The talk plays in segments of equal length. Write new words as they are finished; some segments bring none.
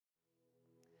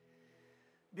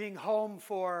Being home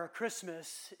for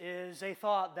Christmas is a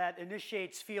thought that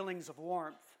initiates feelings of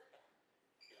warmth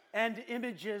and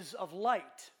images of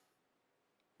light.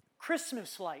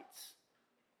 Christmas lights.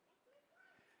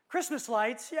 Christmas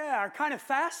lights, are kind of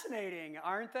fascinating,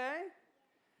 aren't they?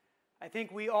 I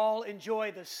think we all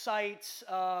enjoy the sights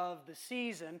of the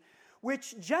season,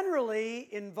 which generally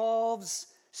involves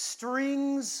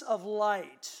strings of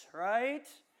light, right?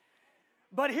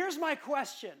 But here's my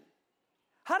question.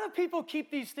 How do people keep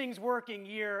these things working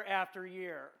year after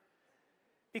year?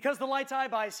 Because the lights I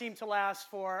buy seem to last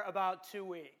for about 2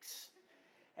 weeks.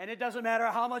 And it doesn't matter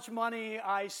how much money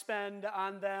I spend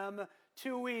on them,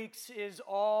 2 weeks is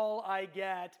all I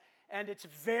get, and it's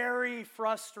very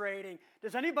frustrating.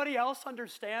 Does anybody else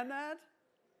understand that?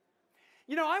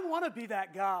 You know, I want to be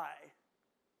that guy.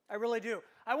 I really do.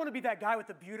 I want to be that guy with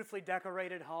the beautifully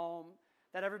decorated home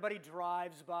that everybody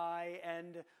drives by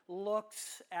and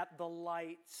looks at the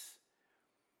lights.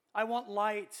 I want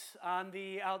lights on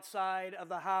the outside of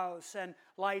the house and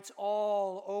lights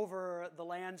all over the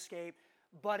landscape,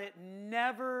 but it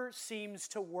never seems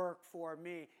to work for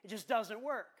me. It just doesn't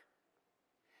work.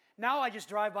 Now I just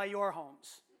drive by your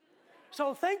homes.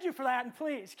 So thank you for that, and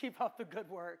please keep up the good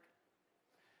work.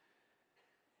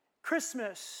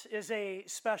 Christmas is a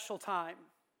special time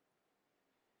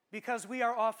because we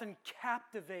are often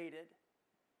captivated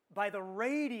by the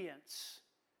radiance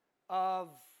of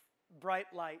bright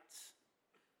lights.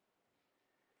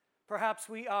 Perhaps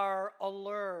we are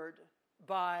allured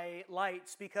by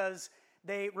lights because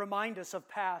they remind us of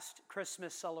past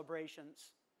Christmas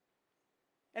celebrations.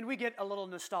 And we get a little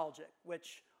nostalgic,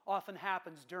 which often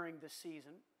happens during this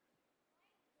season.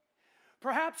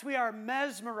 Perhaps we are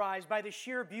mesmerized by the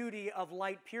sheer beauty of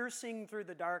light piercing through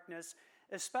the darkness,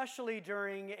 especially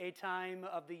during a time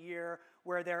of the year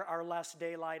where there are less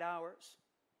daylight hours.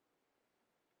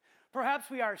 Perhaps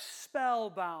we are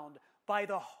spellbound by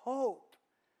the hope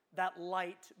that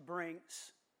light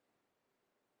brings.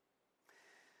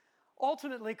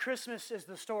 Ultimately, Christmas is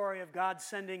the story of God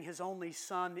sending His only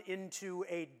Son into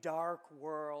a dark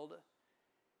world.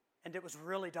 And it was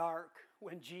really dark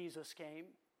when Jesus came.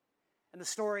 And the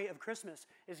story of Christmas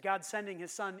is God sending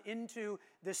His Son into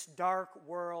this dark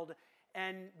world.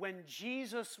 And when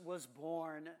Jesus was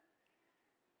born,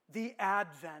 the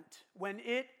Advent, when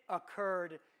it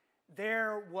occurred,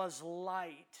 there was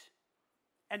light.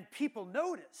 And people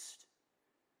noticed.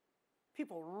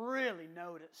 People really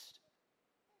noticed.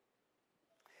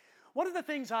 One of the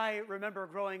things I remember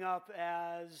growing up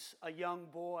as a young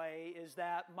boy is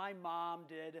that my mom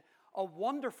did a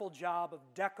wonderful job of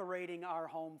decorating our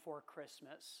home for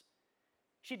Christmas.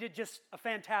 She did just a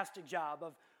fantastic job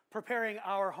of preparing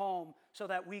our home so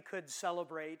that we could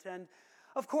celebrate. And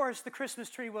of course, the Christmas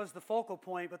tree was the focal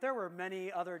point, but there were many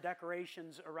other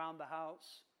decorations around the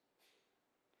house.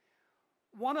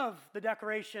 One of the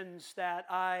decorations that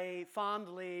I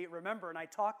fondly remember, and I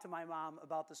talked to my mom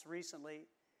about this recently,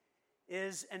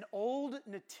 is an old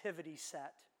nativity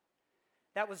set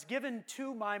that was given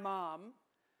to my mom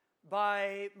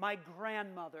by my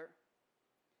grandmother.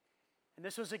 And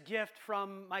this was a gift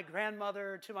from my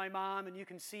grandmother to my mom, and you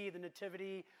can see the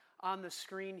nativity on the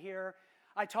screen here.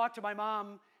 I talked to my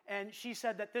mom, and she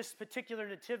said that this particular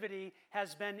nativity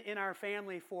has been in our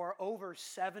family for over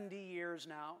 70 years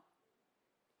now.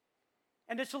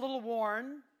 And it's a little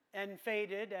worn and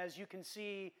faded, as you can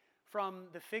see from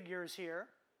the figures here.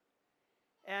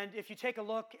 And if you take a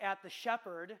look at the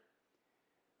shepherd,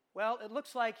 well, it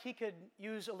looks like he could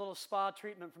use a little spa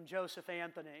treatment from Joseph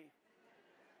Anthony.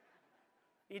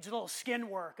 Needs a little skin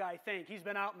work, I think. He's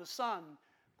been out in the sun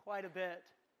quite a bit.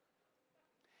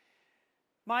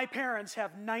 My parents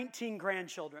have 19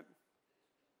 grandchildren.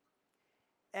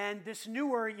 And this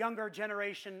newer, younger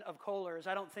generation of Kohlers,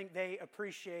 I don't think they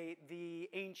appreciate the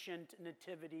ancient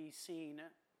nativity scene.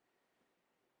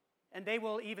 And they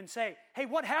will even say, hey,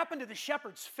 what happened to the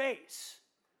shepherd's face?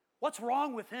 What's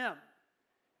wrong with him?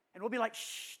 And we'll be like,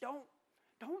 shh, don't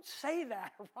say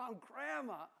that around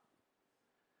Grandma.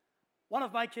 One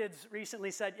of my kids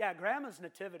recently said, yeah, Grandma's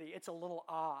nativity, it's a little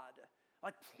odd.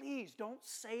 Like, please don't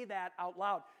say that out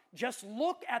loud. Just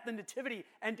look at the nativity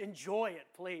and enjoy it,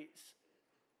 please.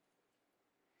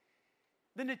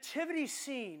 The nativity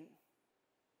scene,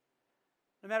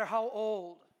 no matter how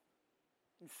old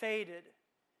and faded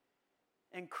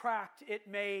and cracked it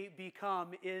may become,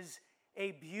 is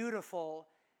a beautiful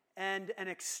and an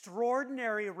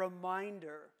extraordinary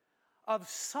reminder of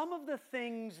some of the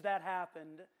things that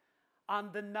happened on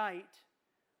the night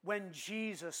when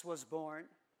Jesus was born.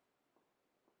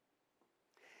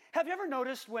 Have you ever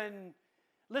noticed when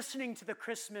listening to the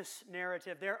Christmas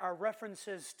narrative, there are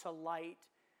references to light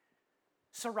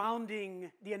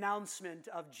surrounding the announcement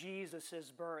of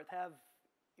Jesus' birth. Have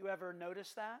you ever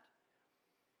noticed that?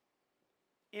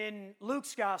 In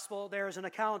Luke's gospel, there's an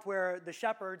account where the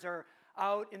shepherds are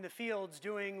out in the fields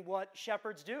doing what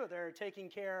shepherds do. They're taking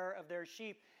care of their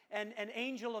sheep. And an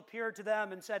angel appeared to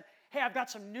them and said, "Hey, I've got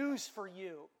some news for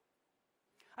you.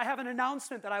 I have an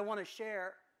announcement that I want to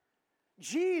share.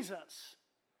 Jesus,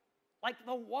 like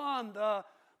the one, the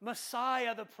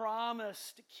Messiah, the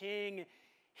promised King,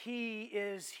 he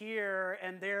is here,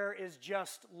 and there is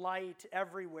just light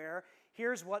everywhere."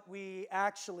 Here's what we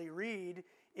actually read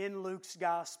in Luke's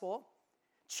gospel.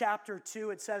 Chapter 2,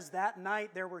 it says, "That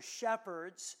night there were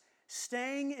shepherds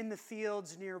staying in the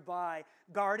fields nearby,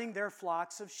 guarding their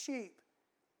flocks of sheep."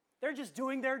 They're just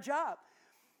doing their job.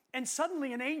 "And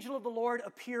suddenly an angel of the Lord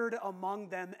appeared among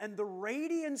them, and the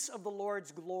radiance of the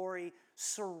Lord's glory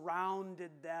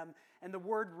surrounded them." And the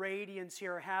word radiance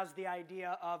here has the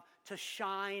idea of to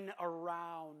shine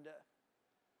around.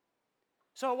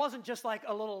 So it wasn't just like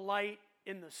a little light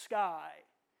in the sky.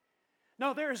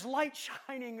 No, there's light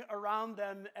shining around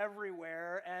them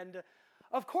everywhere. And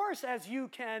of course, as you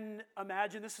can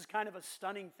imagine, this is kind of a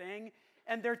stunning thing,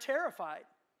 and they're terrified.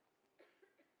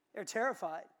 They're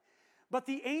terrified. But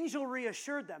the angel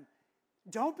reassured them,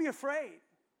 "Don't be afraid."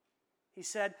 He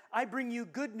said, "I bring you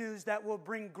good news that will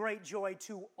bring great joy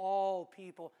to all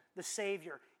people. The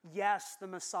Savior, yes, the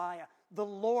Messiah, the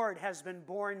Lord has been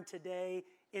born today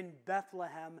in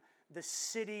Bethlehem, the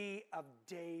city of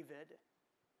David."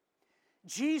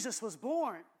 Jesus was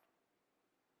born,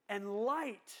 and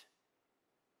light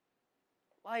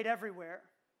everywhere.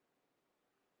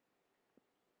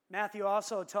 Matthew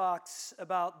also talks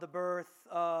about the birth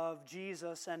of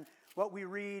Jesus, and what we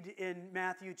read in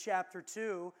Matthew chapter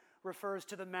 2 refers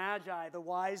to the Magi, the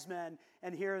wise men.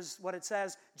 And here's what it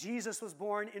says: "Jesus was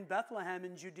born in Bethlehem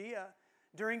in Judea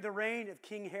during the reign of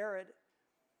King Herod.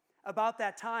 About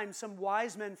that time, some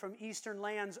wise men from eastern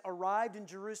lands arrived in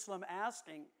Jerusalem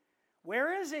asking,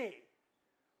 'Where is he?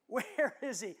 Where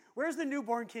is he? Where's the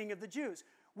newborn King of the Jews?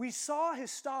 We saw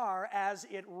his star as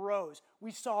it rose.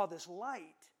 We saw this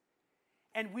light,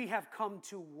 and we have come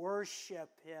to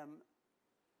worship him.'"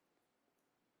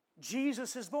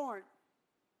 Jesus is born,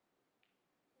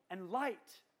 and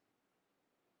light.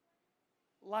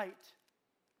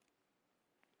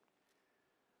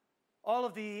 All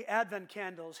of the Advent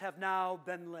candles have now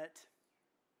been lit,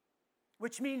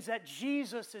 which means that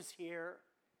Jesus is here.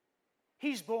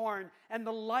 He's born, and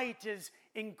the light is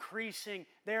increasing.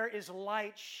 There is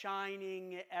light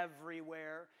shining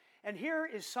everywhere. And here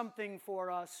is something for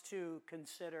us to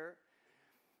consider.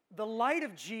 The light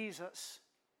of Jesus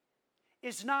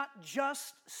is not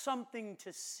just something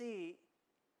to see.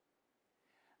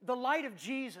 The light of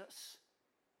Jesus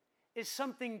is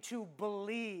something to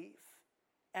believe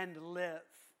and live.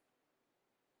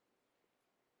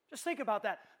 Just think about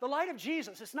that. The light of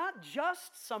Jesus is not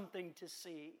just something to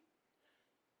see.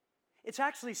 It's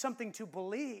actually something to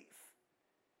believe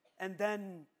and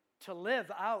then to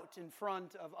live out in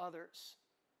front of others.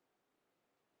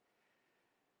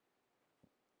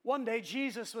 One day,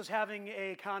 Jesus was having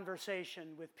a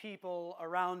conversation with people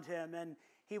around him, and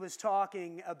he was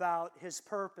talking about his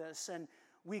purpose. And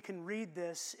we can read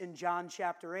this in John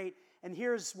chapter 8. And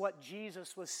here's what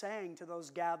Jesus was saying to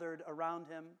those gathered around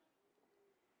him.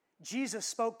 Jesus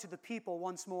spoke to the people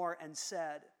once more and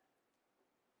said,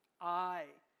 "I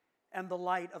am the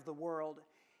light of the world.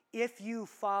 If you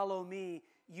follow me,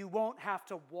 you won't have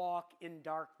to walk in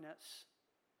darkness."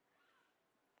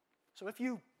 So if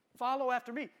you follow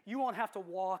after me, you won't have to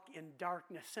walk in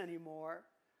darkness anymore.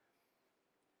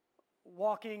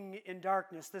 Walking in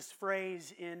darkness, this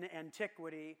phrase in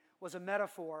antiquity, was a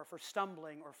metaphor for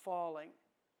stumbling or falling.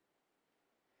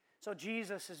 So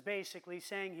Jesus is basically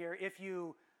saying here, if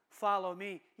you follow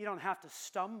me, you don't have to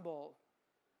stumble.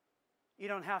 You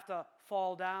don't have to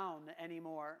fall down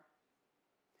anymore,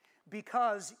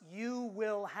 because you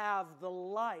will have the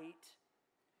light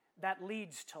that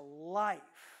leads to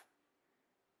life.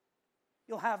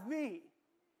 You'll have me,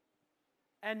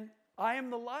 and I am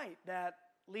the light that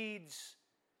leads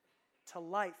to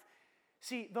life.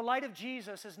 See, the light of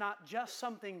Jesus is not just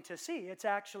something to see, it's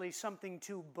actually something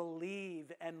to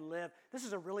believe and live. This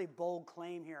is a really bold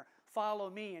claim here. Follow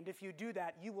me, and if you do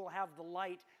that, you will have the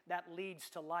light that leads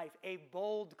to life. A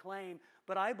bold claim,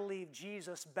 but I believe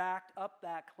Jesus backed up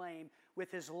that claim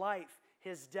with his life,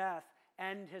 his death,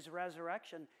 and his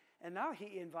resurrection. And now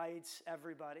he invites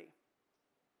everybody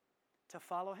to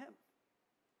follow him.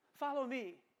 Follow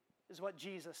me is what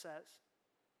Jesus says.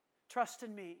 Trust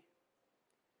in me.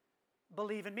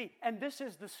 Believe in me. And this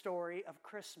is the story of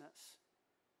Christmas.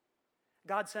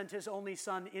 God sent his only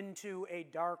Son into a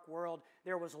dark world.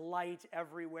 There was light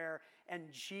everywhere.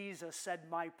 And Jesus said,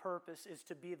 my purpose is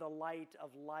to be the light of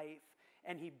life.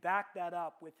 And he backed that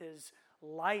up with his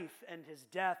life and his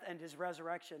death and his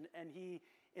resurrection. And he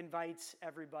invites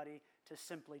everybody to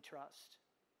simply trust.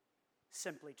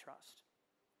 Simply trust.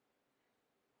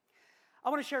 I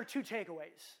want to share 2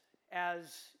 takeaways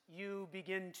as you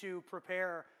begin to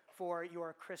prepare for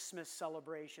your Christmas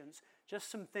celebrations. Just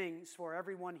some things for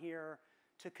everyone here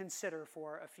to consider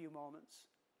for a few moments.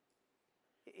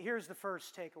 Here's the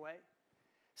first takeaway.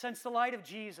 Since the light of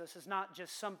Jesus is not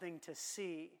just something to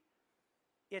see,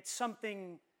 it's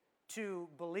something to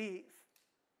believe,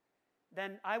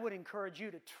 then I would encourage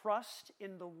you to trust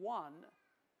in the one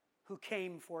who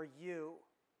came for you.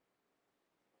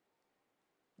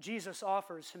 Jesus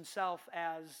offers himself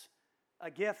as a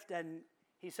gift, and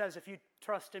he says, if you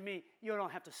trust in me, you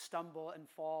don't have to stumble and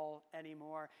fall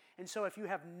anymore. And so if you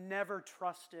have never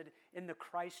trusted in the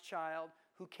Christ child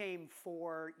who came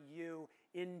for you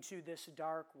into this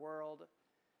dark world,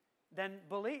 then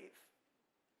believe.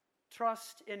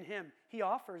 Trust in him. He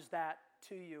offers that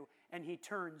to you, and he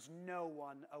turns no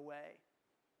one away.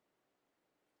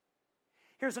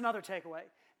 Here's another takeaway.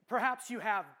 Perhaps you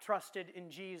have trusted in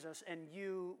Jesus and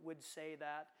you would say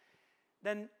that.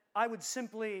 Then I would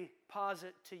simply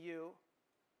posit to you,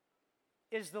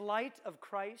 is the light of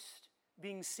Christ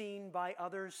being seen by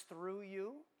others through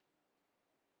you?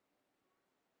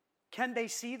 Can they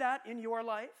see that in your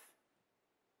life?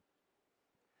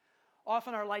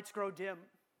 Often our lights grow dim.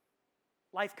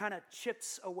 Life kind of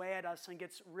chips away at us and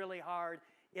gets really hard.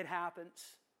 It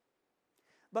happens.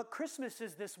 But Christmas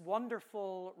is this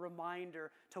wonderful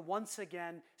reminder to once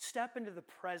again step into the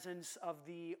presence of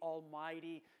the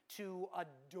Almighty, to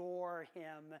adore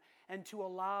him, and to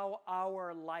allow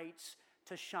our lights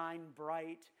to shine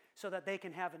bright so that they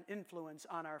can have an influence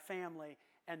on our family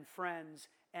and friends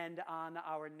and on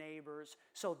our neighbors.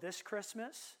 So this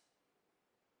Christmas,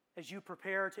 as you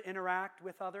prepare to interact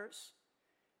with others,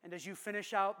 and as you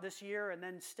finish out this year and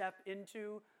then step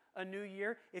into a new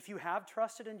year, if you have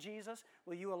trusted in Jesus,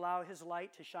 will you allow his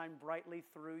light to shine brightly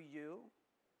through you?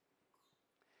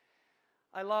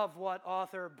 I love what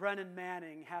author Brennan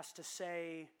Manning has to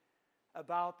say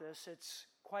about this. It's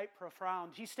quite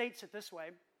profound. He states it this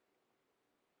way.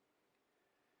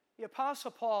 The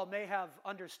Apostle Paul may have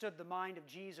understood the mind of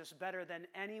Jesus better than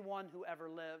anyone who ever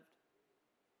lived.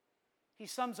 He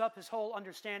sums up his whole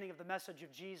understanding of the message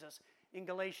of Jesus in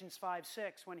Galatians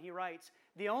 5:6 when he writes,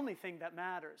 the only thing that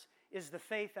matters is the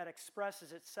faith that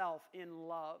expresses itself in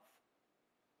love.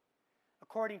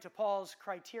 According to Paul's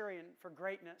criterion for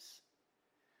greatness,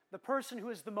 the person who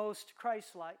is the most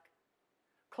Christ-like,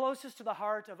 closest to the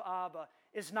heart of Abba,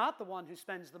 is not the one who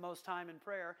spends the most time in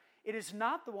prayer. It is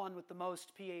not the one with the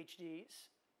most PhDs.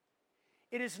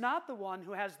 It is not the one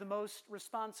who has the most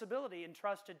responsibility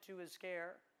entrusted to his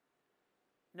care.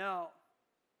 No,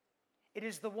 it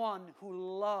is the one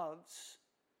who loves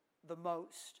the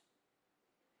most.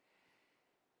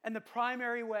 And the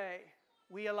primary way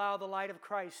we allow the light of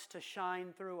Christ to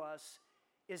shine through us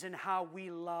is in how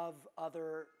we love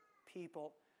other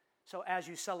people. So as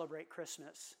you celebrate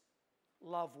Christmas,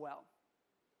 love well.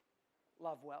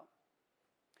 Love well.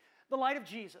 The light of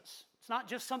Jesus. It's not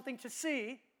just something to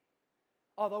see,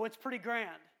 although it's pretty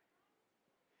grand.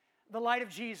 The light of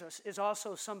Jesus is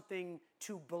also something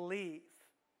to believe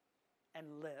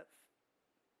and live.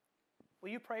 Will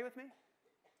you pray with me?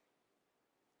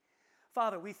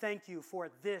 Father, we thank you for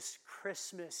this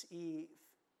Christmas Eve.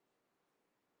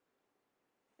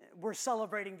 We're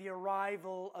celebrating the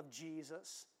arrival of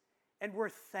Jesus, and we're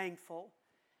thankful.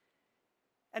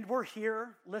 And we're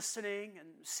here listening and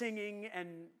singing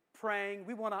and praying.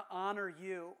 We want to honor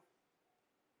you,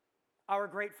 our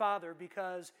great Father,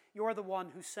 because you're the one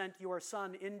who sent your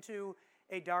Son into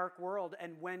a dark world,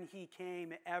 and when he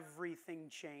came, everything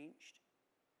changed.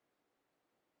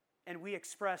 And we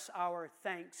express our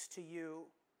thanks to you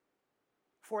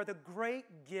for the great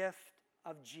gift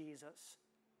of Jesus.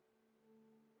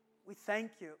 We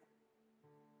thank you.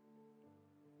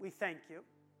 We thank you.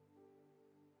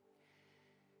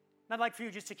 And I'd like for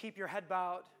you just to keep your head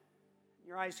bowed,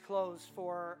 your eyes closed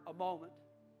for a moment.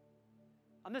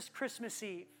 On this Christmas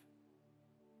Eve,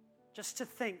 just to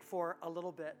think for a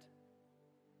little bit.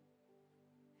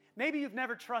 Maybe you've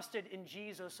never trusted in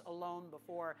Jesus alone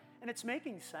before, and it's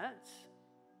making sense.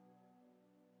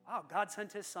 Wow, God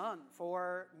sent his Son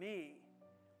for me.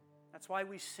 That's why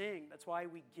we sing. That's why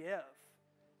we give.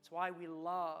 That's why we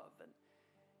love. And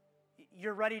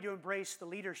you're ready to embrace the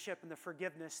leadership and the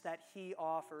forgiveness that he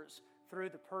offers through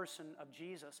the person of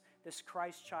Jesus, this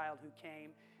Christ child who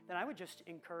came. then I would just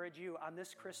encourage you on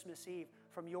this Christmas Eve,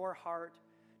 from your heart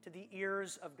to the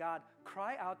ears of God,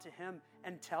 cry out to him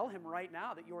and tell him right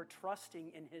now that you're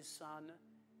trusting in his Son,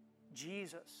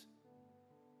 Jesus,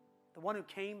 the one who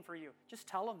came for you. Just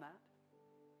tell him that.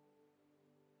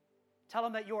 Tell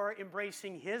him that you're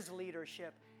embracing his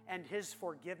leadership and his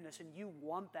forgiveness, and you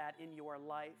want that in your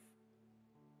life.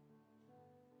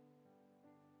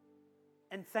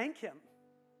 And thank him.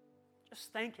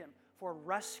 Just thank him for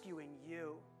rescuing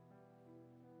you.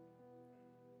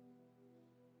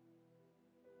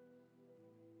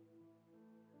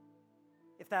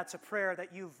 If that's a prayer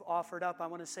that you've offered up, I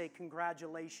want to say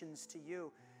congratulations to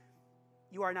you.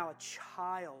 You are now a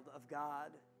child of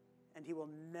God, and he will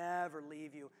never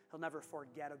leave you. He'll never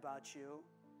forget about you.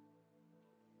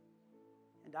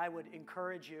 And I would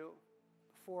encourage you,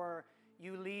 before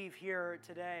you leave here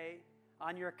today,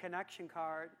 on your connection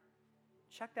card,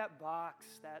 check that box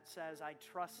that says, I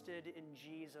trusted in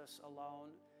Jesus alone.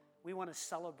 We want to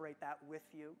celebrate that with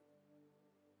you.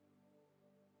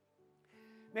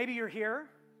 Maybe you're here,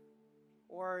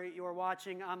 or you're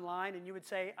watching online, and you would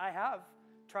say, I have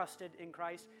trusted in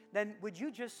Christ. Then would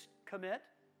you just commit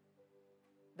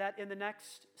that in the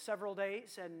next several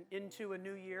days and into a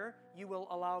new year, you will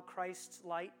allow Christ's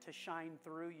light to shine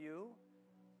through you?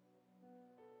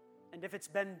 And if it's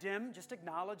been dim, just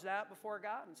acknowledge that before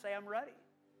God and say, I'm ready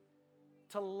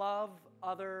to love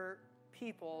other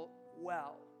people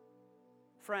well.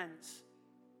 Friends,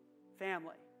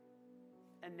 family,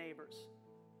 and neighbors.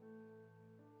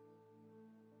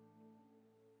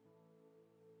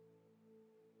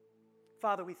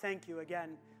 Father, we thank you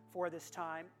again for this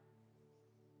time.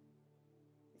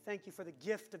 We thank you for the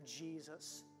gift of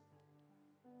Jesus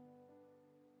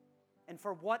and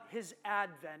for what his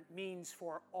advent means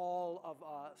for all of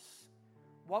us,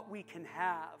 what we can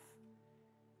have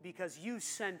because you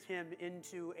sent him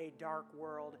into a dark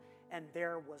world and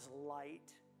there was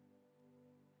light.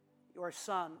 Your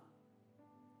Son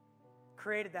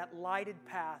created that lighted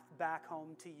path back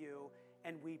home to you,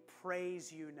 and we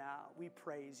praise you now. We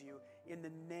praise you. In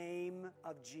the name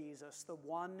of Jesus, the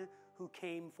one who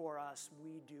came for us,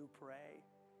 we do pray.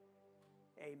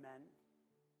 Amen.